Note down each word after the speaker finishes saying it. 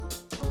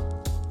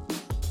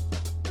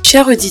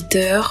Chers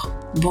auditeurs,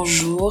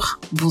 bonjour,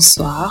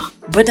 bonsoir,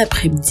 bon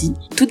après-midi,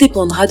 tout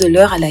dépendra de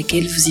l'heure à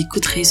laquelle vous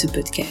écouterez ce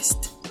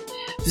podcast.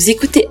 Vous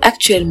écoutez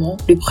actuellement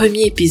le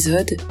premier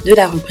épisode de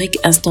la rubrique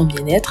Instant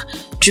Bien-être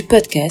du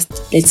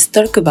podcast Let's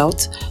Talk About,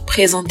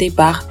 présenté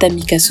par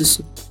Tamika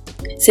Soso.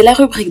 C'est la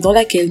rubrique dans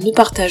laquelle nous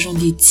partageons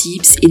des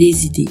tips et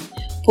des idées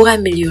pour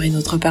améliorer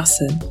notre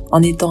personne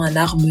en étant en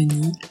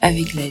harmonie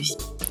avec la vie.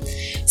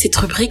 Cette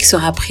rubrique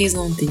sera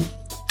présentée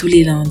tous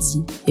les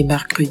lundis et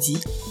mercredis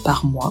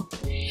par mois.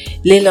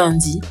 Les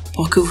lundis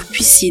pour que vous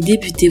puissiez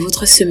débuter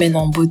votre semaine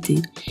en beauté.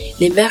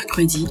 Les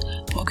mercredis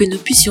pour que nous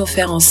puissions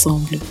faire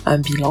ensemble un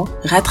bilan,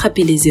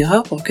 rattraper les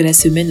erreurs pour que la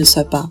semaine ne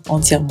soit pas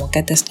entièrement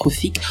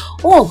catastrophique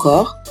ou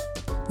encore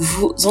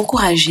vous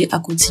encourager à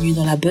continuer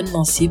dans la bonne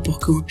lancée pour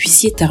que vous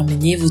puissiez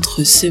terminer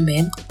votre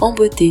semaine en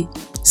beauté.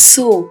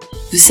 So,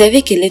 vous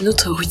savez quelle est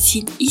notre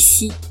routine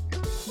ici?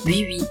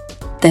 Oui,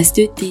 tasse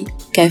de thé,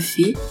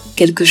 café,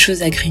 quelque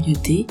chose à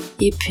grignoter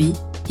et puis,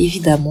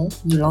 évidemment,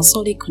 nous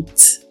lançons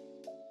l'écoute.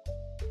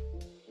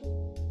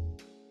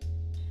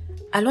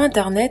 Allô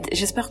Internet,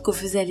 j'espère que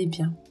vous allez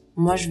bien.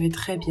 Moi, je vais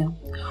très bien.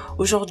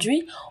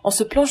 Aujourd'hui, on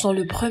se plonge dans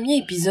le premier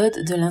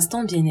épisode de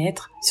l'Instant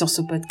Bien-être sur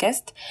ce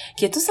podcast,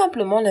 qui est tout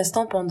simplement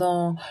l'instant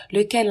pendant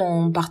lequel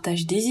on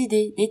partage des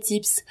idées, des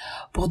tips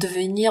pour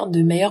devenir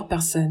de meilleures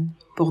personnes,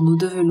 pour nous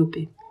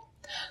développer.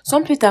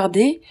 Sans plus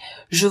tarder,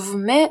 je vous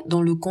mets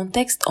dans le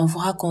contexte en vous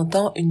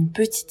racontant une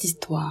petite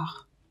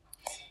histoire.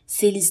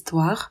 C'est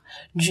l'histoire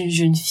d'une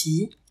jeune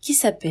fille qui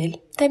s'appelle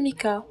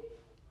Tamika.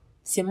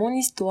 C'est mon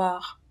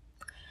histoire.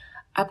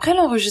 Après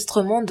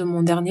l'enregistrement de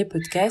mon dernier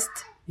podcast,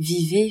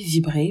 Vivez,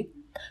 Vibrez,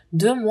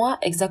 2 mois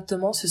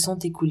exactement se sont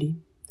écoulés.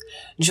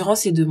 Durant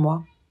ces 2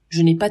 mois,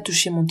 je n'ai pas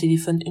touché mon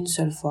téléphone une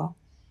seule fois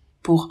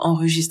pour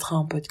enregistrer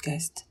un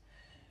podcast.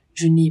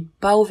 Je n'ai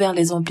pas ouvert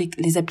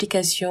les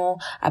applications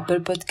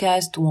Apple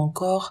Podcast ou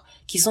encore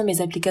qui sont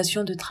mes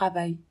applications de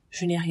travail.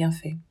 Je n'ai rien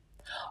fait.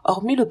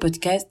 Hormis le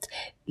podcast,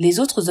 les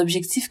autres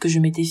objectifs que je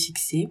m'étais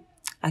fixés,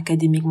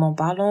 académiquement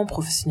parlant,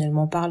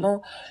 professionnellement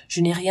parlant,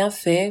 je n'ai rien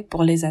fait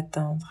pour les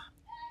atteindre.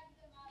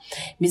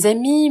 Mes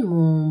amis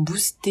m'ont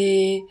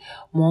boosté,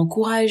 m'ont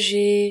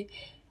encouragé.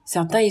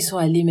 Certains y sont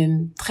allés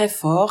même très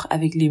fort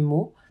avec les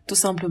mots, tout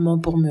simplement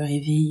pour me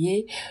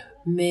réveiller.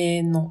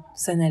 Mais non,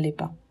 ça n'allait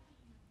pas.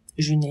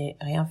 Je n'ai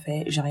rien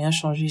fait, j'ai rien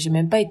changé. J'ai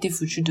même pas été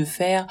foutue de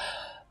faire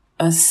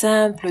un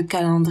simple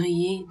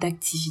calendrier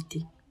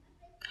d'activités.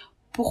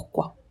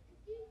 Pourquoi?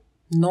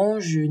 Non,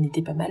 je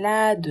n'étais pas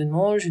malade,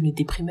 non, je ne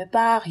déprimais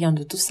pas, rien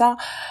de tout ça.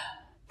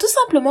 Tout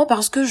simplement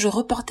parce que je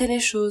reportais les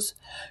choses.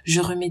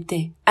 Je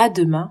remettais à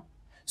demain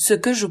ce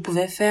que je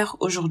pouvais faire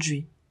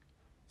aujourd'hui.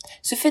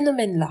 Ce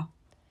phénomène-là,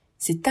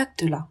 cet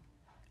acte-là,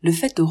 le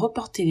fait de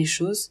reporter les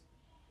choses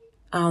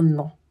a un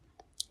nom.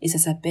 Et ça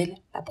s'appelle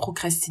la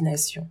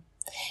procrastination.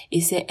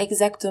 Et c'est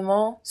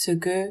exactement ce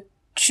que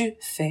tu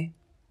fais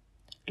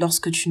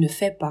lorsque tu ne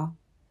fais pas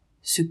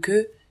ce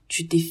que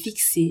tu t'es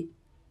fixé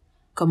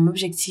comme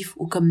objectif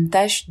ou comme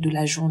tâche de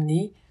la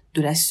journée,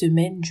 de la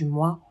semaine, du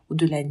mois ou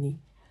de l'année.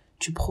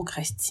 Tu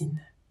procrastines.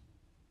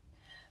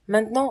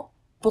 Maintenant,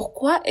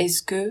 pourquoi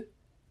est-ce que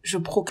je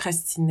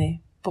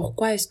procrastinais?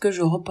 Pourquoi est-ce que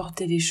je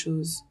reportais les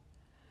choses?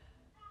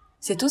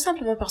 C'est tout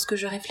simplement parce que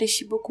je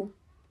réfléchis beaucoup.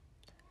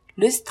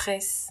 Le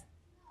stress,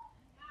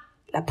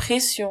 la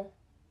pression,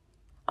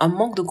 un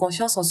manque de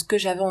confiance en ce que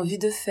j'avais envie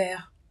de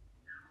faire.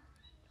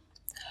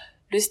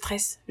 Le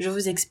stress, je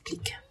vous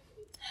explique.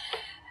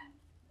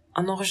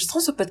 En enregistrant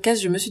ce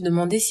podcast, je me suis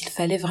demandé s'il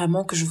fallait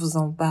vraiment que je vous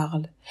en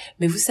parle.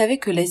 Mais vous savez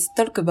que Let's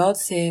Talk About,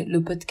 c'est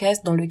le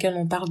podcast dans lequel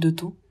on parle de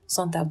tout,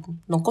 sans tabou.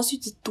 Donc on se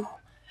dit tout.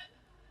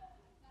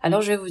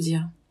 Alors je vais vous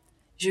dire,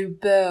 j'ai eu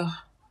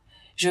peur.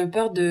 J'ai eu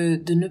peur de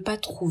ne pas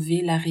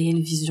trouver la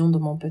réelle vision de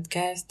mon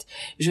podcast.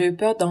 J'ai eu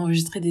peur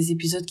d'enregistrer des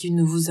épisodes qui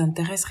ne vous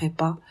intéresseraient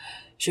pas.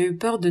 J'ai eu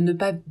peur de ne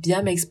pas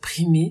bien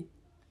m'exprimer.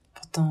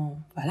 Pourtant,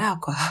 voilà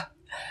quoi.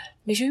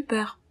 Mais j'ai eu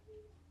peur.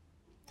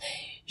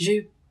 J'ai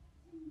eu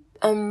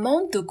un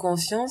manque de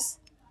confiance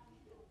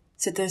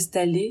s'est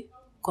installé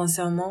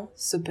concernant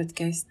ce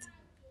podcast.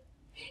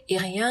 Et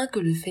rien que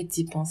le fait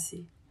d'y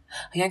penser,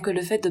 rien que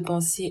le fait de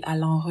penser à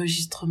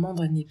l'enregistrement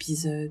d'un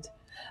épisode,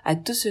 à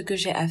tout ce que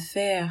j'ai à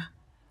faire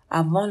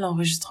avant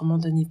l'enregistrement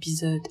d'un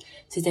épisode,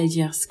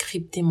 c'est-à-dire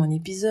scripter mon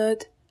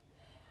épisode,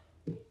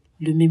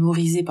 le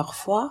mémoriser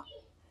parfois,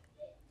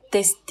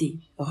 tester,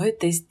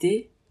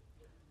 retester,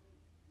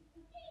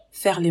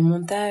 faire les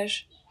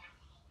montages.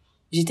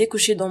 J'étais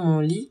couchée dans mon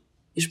lit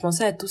et je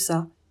pensais à tout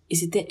ça. Et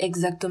c'était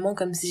exactement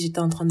comme si j'étais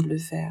en train de le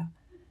faire.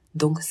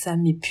 Donc ça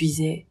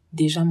m'épuisait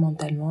déjà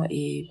mentalement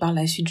et par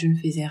la suite je ne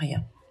faisais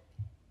rien.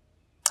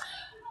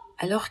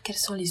 Alors quelles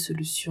sont les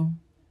solutions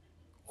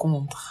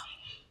contre?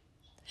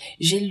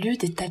 J'ai lu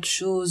des tas de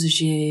choses,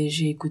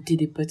 j'ai écouté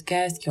des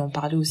podcasts qui en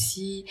parlaient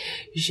aussi,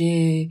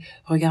 j'ai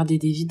regardé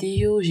des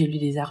vidéos, j'ai lu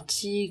des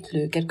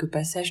articles, quelques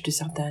passages de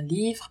certains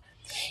livres.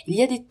 Il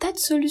y a des tas de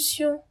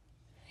solutions,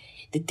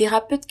 des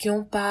thérapeutes qui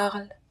en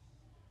parlent.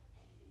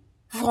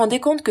 Vous vous rendez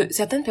compte que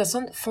certaines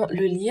personnes font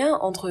le lien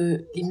entre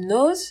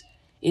l'hypnose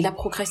et la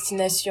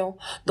procrastination.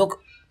 Donc,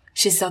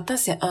 Chez certains,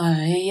 c'est un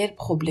réel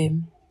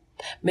problème.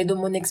 Mais de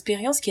mon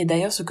expérience, qui est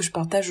d'ailleurs ce que je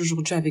partage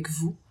aujourd'hui avec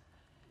vous,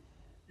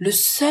 le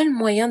seul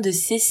moyen de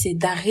cesser,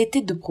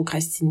 d'arrêter de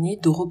procrastiner,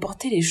 de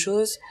reporter les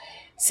choses,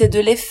 c'est de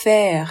les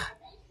faire.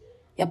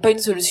 Il n'y a pas une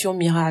solution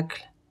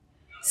miracle.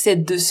 C'est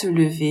de se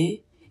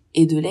lever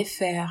et de les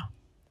faire.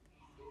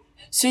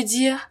 Se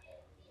dire,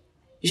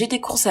 j'ai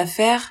des courses à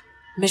faire,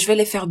 mais je vais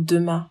les faire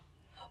demain.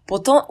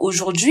 Pourtant,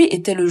 aujourd'hui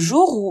était le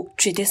jour où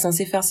tu étais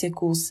censé faire ces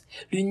courses.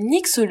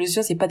 L'unique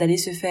solution, c'est pas d'aller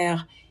se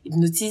faire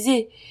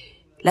hypnotiser.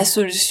 La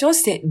solution,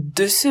 c'est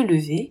de se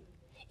lever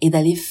et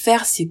d'aller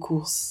faire ces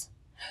courses.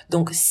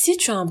 Donc, si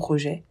tu as un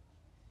projet,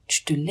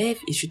 tu te lèves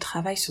et tu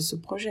travailles sur ce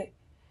projet.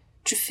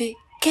 Tu fais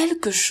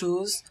quelque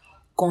chose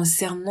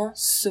concernant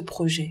ce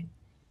projet.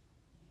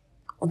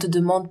 On te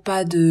demande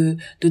pas de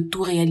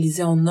tout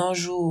réaliser en un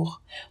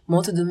jour, mais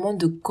on te demande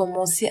de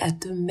commencer à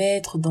te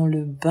mettre dans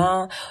le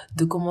bain,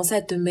 de commencer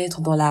à te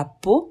mettre dans la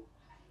peau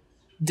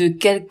de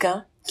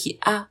quelqu'un qui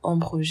a un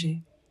projet.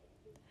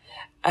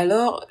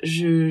 Alors,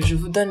 je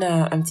vous donne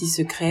un petit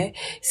secret.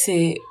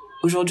 C'est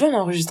aujourd'hui, en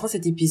enregistrant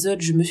cet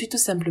épisode, je me suis tout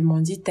simplement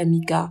dit,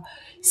 Tamika,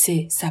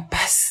 ça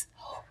passe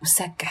ou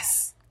ça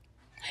casse.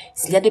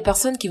 S'il y a des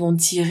personnes qui vont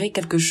tirer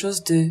quelque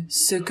chose de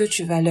ce que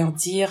tu vas leur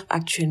dire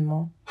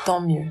actuellement, tant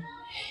mieux.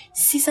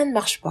 Si ça ne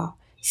marche pas,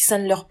 si ça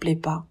ne leur plaît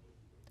pas,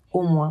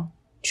 au moins,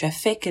 tu as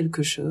fait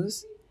quelque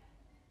chose.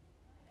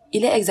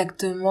 Il est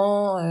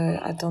exactement,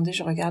 attendez,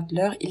 je regarde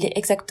l'heure, il est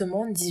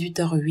exactement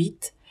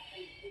 18h08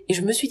 et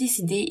je me suis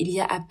décidée il y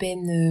a à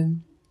peine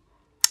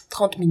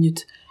 30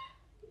 minutes.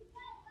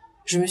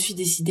 Je me suis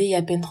décidée il y a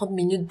à peine 30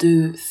 minutes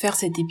de faire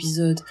cet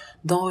épisode,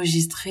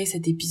 d'enregistrer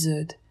cet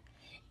épisode.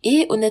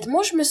 Et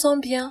honnêtement, je me sens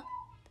bien.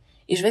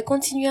 Et je vais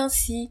continuer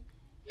ainsi.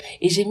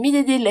 Et j'ai mis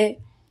des délais.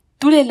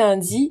 Tous les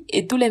lundis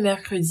et tous les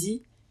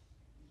mercredis,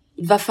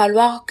 il va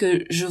falloir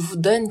que je vous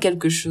donne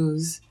quelque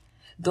chose.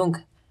 Donc,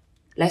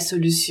 la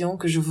solution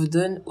que je vous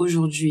donne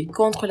aujourd'hui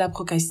contre la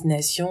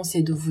procrastination,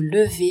 c'est de vous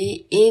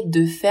lever et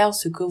de faire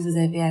ce que vous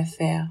avez à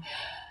faire.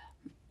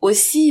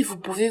 Aussi, vous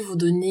pouvez vous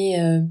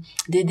donner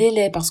des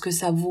délais parce que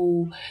ça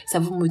vous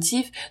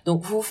motive.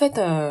 Donc, vous faites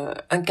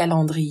un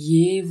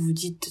calendrier, vous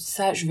dites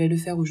ça, je vais le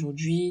faire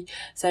aujourd'hui,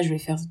 ça, je vais le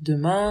faire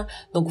demain.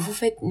 Donc, vous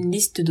faites une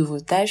liste de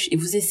vos tâches et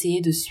vous essayez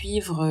de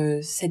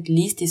suivre cette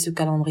liste et ce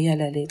calendrier à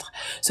la lettre.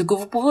 Ce que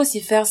vous pouvez aussi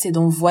faire, c'est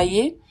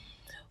d'envoyer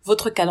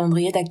votre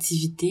calendrier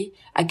d'activité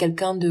à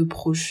quelqu'un de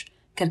proche,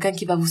 quelqu'un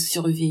qui va vous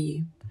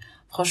surveiller.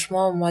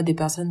 Franchement, moi, des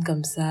personnes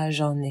comme ça,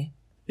 j'en ai.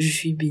 Je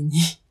suis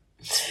bénie.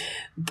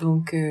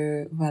 Donc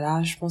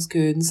voilà, je pense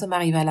que nous sommes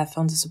arrivés à la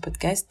fin de ce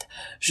podcast.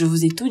 Je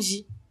vous ai tout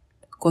dit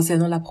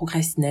concernant la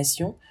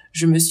procrastination.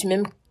 Je me suis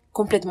même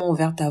complètement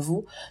ouverte à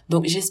vous.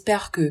 Donc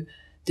j'espère que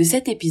de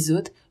cet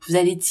épisode, vous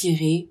allez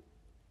tirer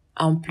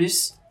un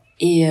plus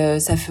et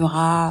ça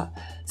sera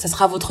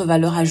votre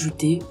valeur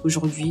ajoutée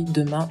aujourd'hui,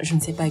 demain. Je ne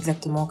sais pas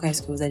exactement quand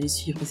est-ce que vous allez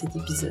suivre cet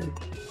épisode.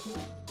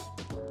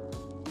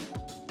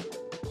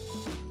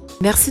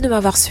 Merci de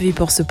m'avoir suivi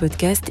pour ce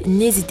podcast.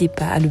 N'hésitez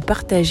pas à le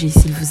partager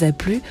s'il vous a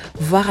plu,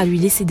 voire à lui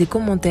laisser des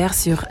commentaires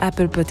sur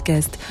Apple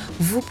Podcast.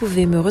 Vous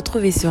pouvez me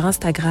retrouver sur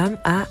Instagram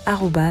à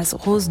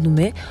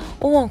 @rosenoumet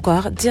ou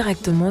encore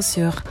directement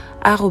sur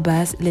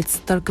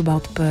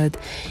 @letstalkaboutpod.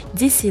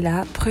 D'ici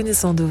là, prenez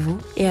soin de vous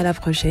et à la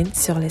prochaine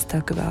sur Let's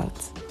Talk About.